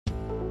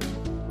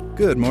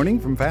Good morning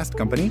from Fast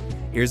Company.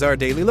 Here's our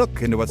daily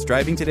look into what's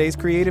driving today's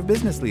creative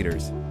business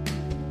leaders.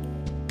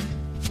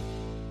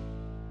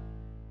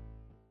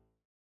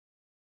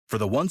 For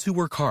the ones who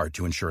work hard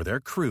to ensure their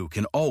crew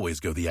can always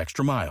go the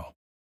extra mile,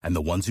 and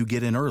the ones who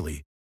get in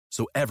early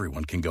so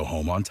everyone can go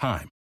home on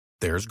time,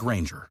 there's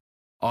Grainger,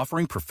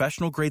 offering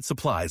professional-grade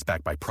supplies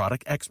backed by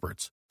product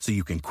experts so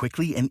you can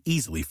quickly and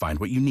easily find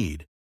what you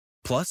need.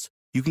 Plus,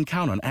 you can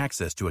count on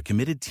access to a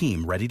committed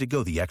team ready to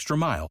go the extra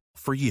mile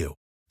for you.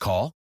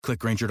 Call, click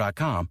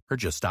Grainger.com, or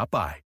just stop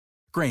by.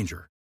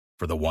 Grainger,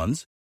 for the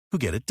ones who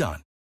get it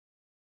done.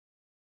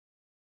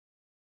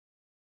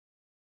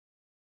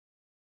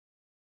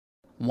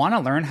 Want to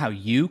learn how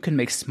you can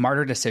make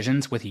smarter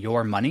decisions with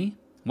your money?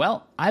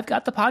 Well, I've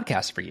got the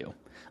podcast for you.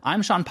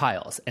 I'm Sean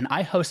Piles, and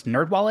I host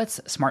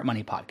NerdWallet's Smart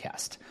Money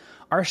Podcast.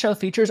 Our show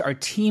features our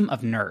team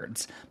of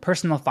nerds,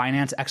 personal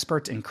finance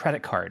experts in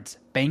credit cards,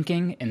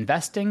 banking,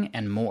 investing,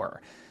 and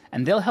more.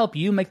 And they'll help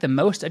you make the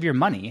most of your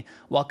money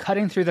while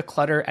cutting through the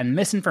clutter and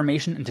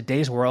misinformation in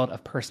today's world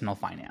of personal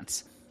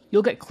finance.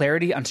 You'll get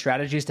clarity on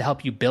strategies to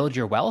help you build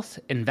your wealth,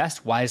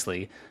 invest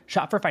wisely,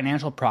 shop for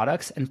financial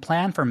products, and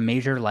plan for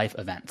major life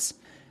events.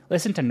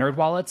 Listen to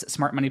NerdWallet's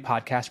Smart Money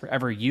Podcast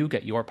wherever you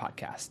get your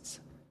podcasts.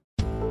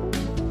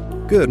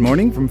 Good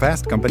morning from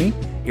Fast Company.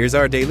 Here's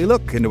our daily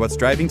look into what's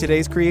driving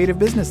today's creative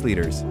business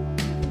leaders.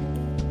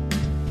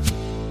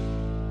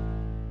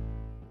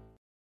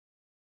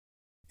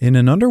 In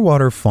an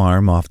underwater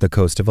farm off the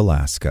coast of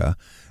Alaska,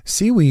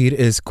 seaweed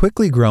is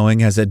quickly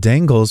growing as it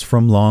dangles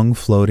from long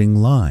floating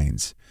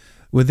lines.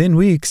 Within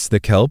weeks,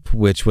 the kelp,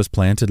 which was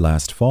planted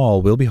last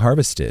fall, will be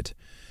harvested.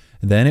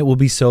 Then it will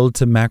be sold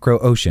to Macro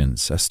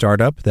Oceans, a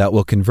startup that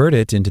will convert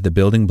it into the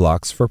building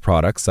blocks for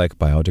products like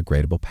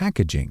biodegradable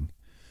packaging.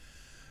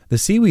 The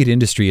seaweed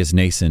industry is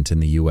nascent in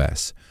the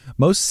U.S.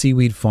 Most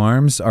seaweed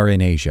farms are in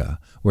Asia,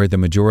 where the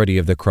majority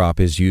of the crop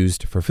is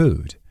used for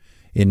food.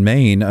 In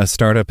Maine, a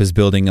startup is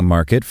building a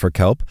market for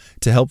kelp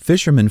to help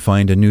fishermen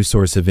find a new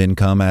source of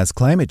income as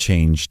climate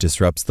change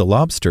disrupts the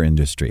lobster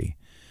industry.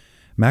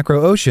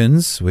 Macro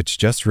Oceans, which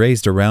just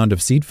raised a round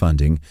of seed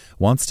funding,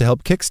 wants to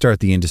help kickstart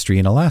the industry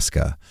in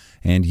Alaska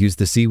and use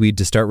the seaweed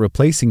to start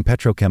replacing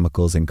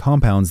petrochemicals and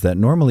compounds that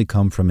normally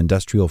come from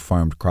industrial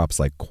farmed crops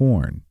like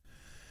corn.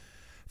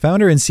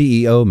 Founder and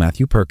CEO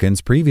Matthew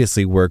Perkins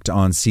previously worked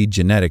on seed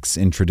genetics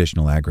in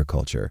traditional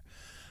agriculture.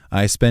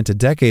 I spent a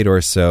decade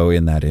or so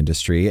in that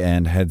industry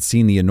and had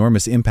seen the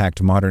enormous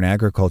impact modern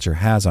agriculture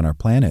has on our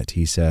planet,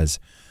 he says.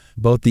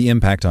 Both the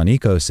impact on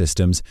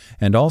ecosystems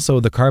and also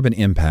the carbon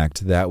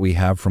impact that we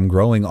have from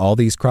growing all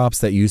these crops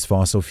that use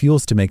fossil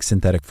fuels to make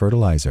synthetic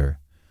fertilizer.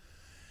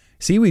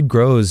 Seaweed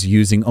grows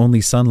using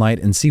only sunlight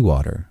and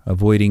seawater,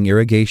 avoiding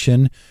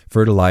irrigation,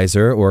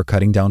 fertilizer, or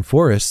cutting down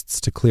forests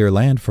to clear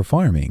land for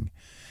farming.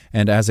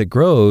 And as it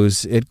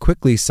grows, it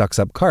quickly sucks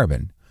up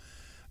carbon.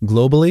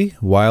 Globally,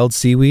 wild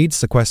seaweed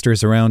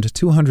sequesters around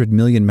 200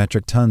 million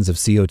metric tons of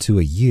CO2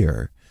 a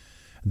year.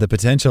 The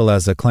potential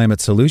as a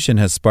climate solution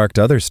has sparked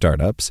other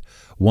startups.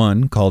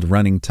 One, called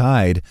Running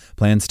Tide,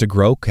 plans to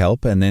grow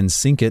kelp and then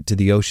sink it to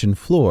the ocean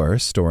floor,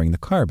 storing the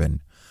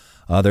carbon.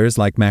 Others,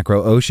 like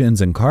Macro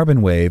Oceans and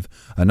Carbon Wave,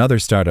 another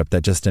startup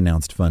that just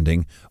announced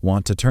funding,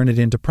 want to turn it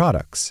into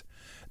products.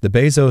 The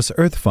Bezos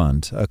Earth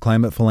Fund, a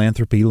climate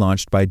philanthropy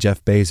launched by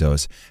Jeff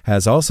Bezos,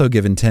 has also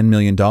given $10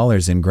 million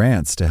in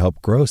grants to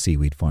help grow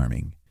seaweed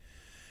farming.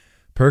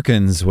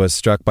 Perkins was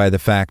struck by the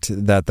fact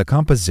that the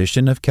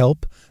composition of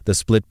kelp, the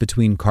split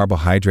between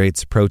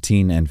carbohydrates,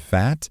 protein, and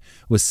fat,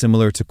 was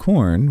similar to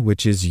corn,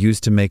 which is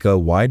used to make a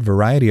wide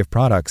variety of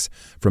products,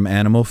 from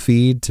animal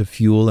feed to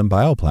fuel and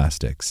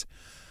bioplastics.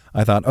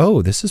 I thought,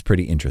 this is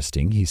pretty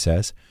interesting, he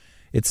says.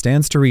 It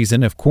stands to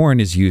reason if corn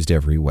is used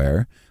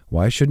everywhere,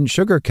 why shouldn't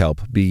sugar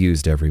kelp be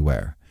used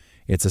everywhere?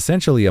 It's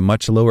essentially a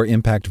much lower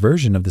impact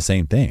version of the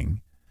same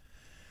thing.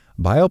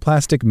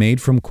 Bioplastic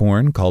made from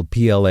corn, called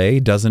PLA,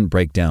 doesn't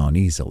break down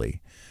easily.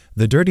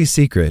 The dirty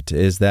secret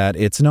is that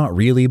it's not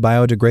really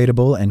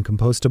biodegradable and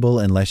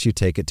compostable unless you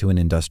take it to an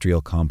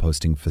industrial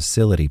composting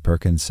facility,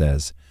 Perkins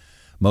says.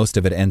 Most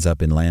of it ends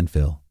up in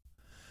landfill.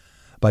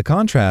 By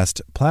contrast,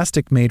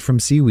 plastic made from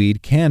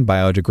seaweed can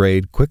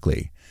biodegrade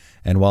quickly.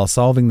 And while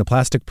solving the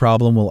plastic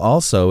problem will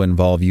also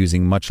involve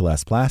using much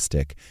less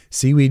plastic,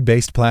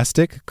 seaweed-based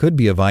plastic could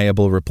be a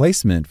viable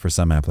replacement for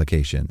some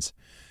applications.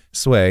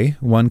 Sway,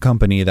 one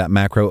company that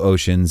Macro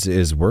Oceans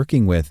is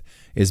working with,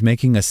 is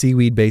making a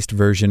seaweed-based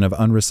version of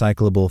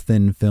unrecyclable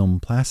thin film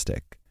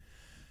plastic.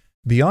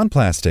 Beyond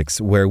plastics,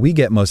 where we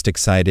get most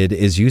excited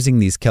is using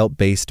these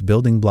kelp-based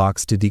building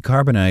blocks to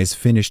decarbonize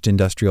finished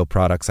industrial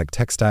products like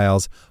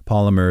textiles,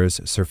 polymers,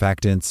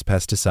 surfactants,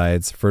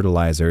 pesticides,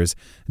 fertilizers,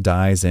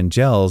 dyes, and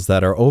gels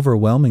that are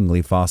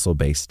overwhelmingly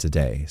fossil-based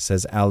today,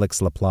 says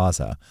Alex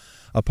LaPlaza,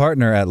 a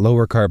partner at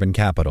Lower Carbon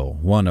Capital,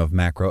 one of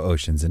Macro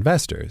Oceans'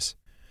 investors.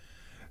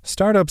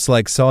 Startups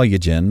like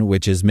Solugen,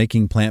 which is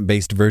making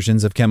plant-based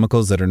versions of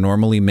chemicals that are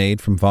normally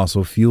made from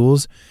fossil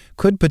fuels,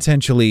 could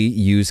potentially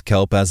use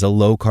kelp as a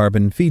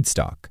low-carbon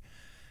feedstock.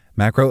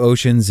 Macro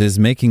Oceans is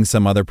making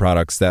some other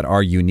products that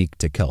are unique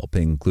to kelp,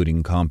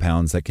 including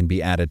compounds that can be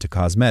added to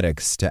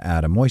cosmetics to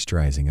add a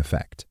moisturizing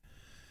effect.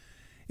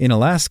 In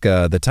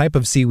Alaska, the type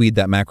of seaweed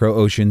that Macro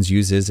Oceans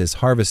uses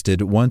is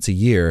harvested once a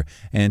year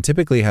and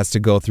typically has to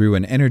go through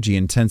an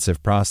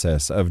energy-intensive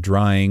process of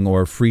drying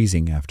or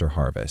freezing after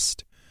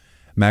harvest.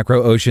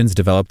 Macro Oceans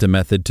developed a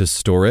method to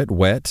store it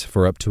wet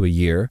for up to a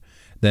year.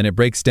 Then it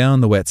breaks down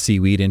the wet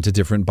seaweed into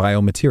different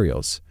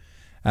biomaterials.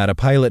 At a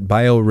pilot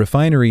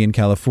biorefinery in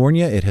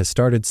California, it has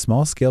started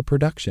small-scale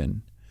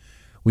production.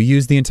 We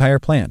use the entire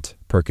plant,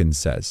 Perkins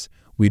says.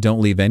 We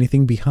don't leave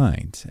anything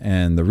behind,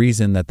 and the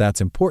reason that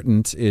that's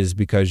important is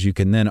because you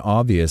can then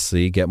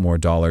obviously get more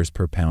dollars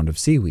per pound of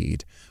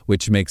seaweed,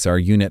 which makes our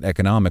unit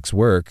economics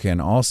work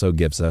and also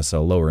gives us a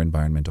lower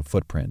environmental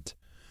footprint.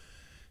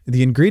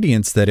 The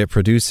ingredients that it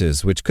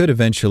produces, which could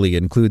eventually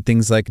include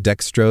things like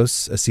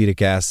dextrose,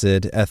 acetic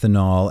acid,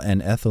 ethanol,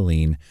 and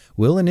ethylene,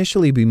 will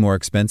initially be more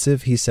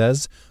expensive, he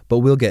says, but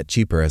will get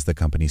cheaper as the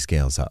company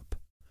scales up.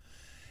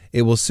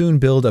 It will soon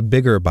build a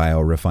bigger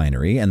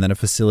biorefinery and then a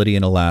facility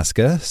in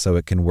Alaska so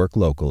it can work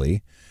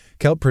locally.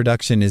 Kelp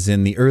production is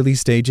in the early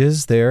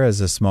stages there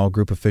as a small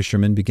group of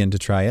fishermen begin to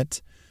try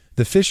it.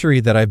 The fishery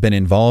that I've been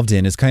involved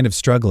in is kind of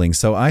struggling,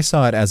 so I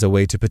saw it as a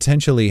way to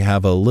potentially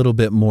have a little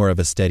bit more of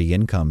a steady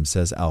income,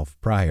 says Alf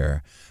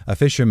Pryor, a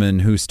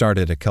fisherman who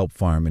started a kelp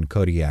farm in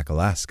Kodiak,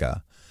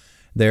 Alaska.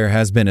 There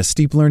has been a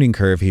steep learning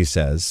curve, he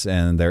says,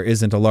 and there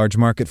isn't a large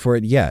market for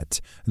it yet,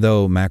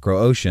 though Macro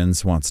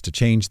Oceans wants to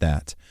change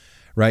that.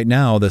 Right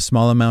now, the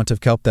small amount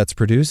of kelp that's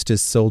produced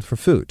is sold for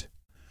food.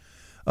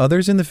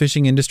 Others in the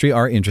fishing industry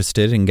are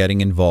interested in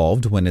getting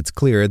involved when it's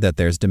clear that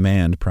there's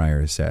demand,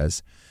 Pryor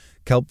says.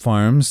 Kelp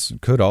farms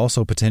could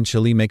also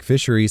potentially make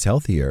fisheries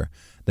healthier.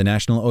 The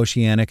National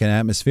Oceanic and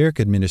Atmospheric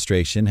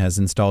Administration has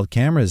installed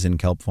cameras in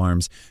kelp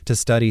farms to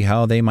study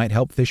how they might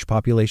help fish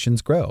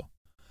populations grow.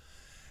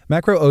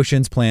 Macro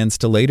Oceans plans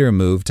to later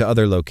move to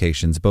other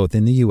locations both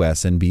in the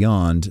U.S. and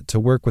beyond to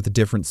work with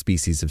different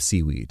species of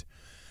seaweed.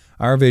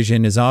 Our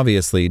vision is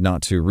obviously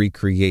not to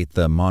recreate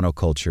the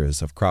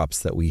monocultures of crops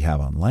that we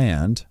have on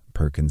land,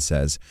 Perkins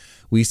says.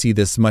 We see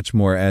this much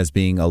more as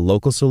being a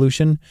local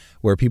solution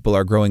where people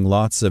are growing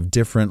lots of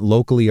different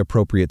locally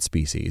appropriate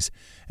species,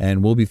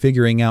 and we'll be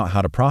figuring out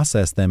how to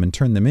process them and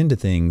turn them into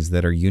things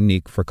that are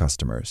unique for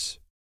customers.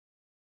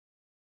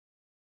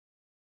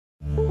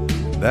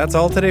 That's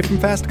all today from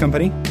Fast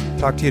Company.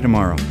 Talk to you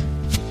tomorrow.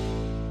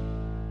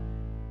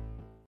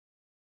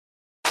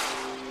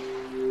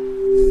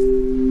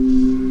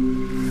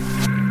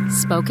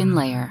 Spoken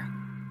Layer.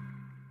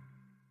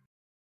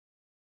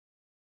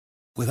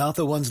 Without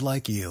the ones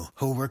like you,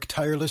 who work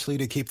tirelessly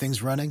to keep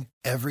things running,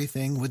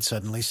 everything would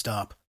suddenly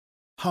stop.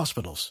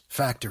 Hospitals,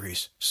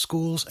 factories,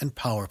 schools, and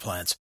power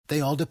plants, they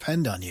all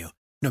depend on you.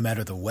 No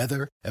matter the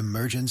weather,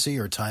 emergency,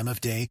 or time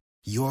of day,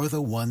 you're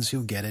the ones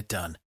who get it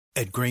done.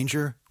 At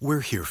Grainger,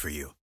 we're here for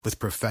you with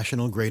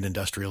professional-grade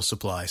industrial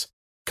supplies.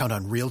 Count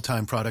on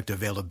real-time product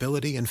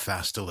availability and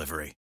fast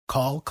delivery.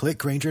 Call, click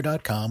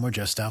Grainger.com, or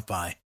just stop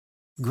by.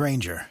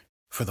 Grainger,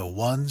 for the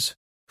ones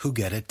who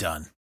get it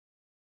done.